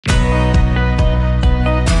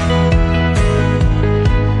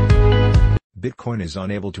Bitcoin is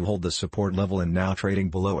unable to hold the support level and now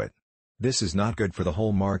trading below it. This is not good for the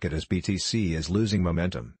whole market as BTC is losing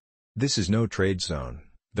momentum. This is no trade zone,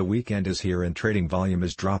 the weekend is here and trading volume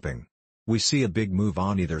is dropping. We see a big move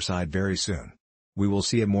on either side very soon. We will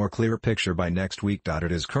see a more clear picture by next week.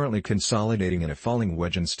 It is currently consolidating in a falling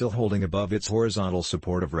wedge and still holding above its horizontal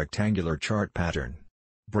support of rectangular chart pattern.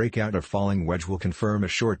 Breakout of falling wedge will confirm a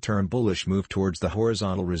short-term bullish move towards the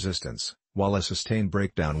horizontal resistance, while a sustained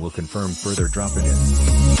breakdown will confirm further drop in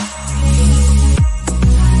it.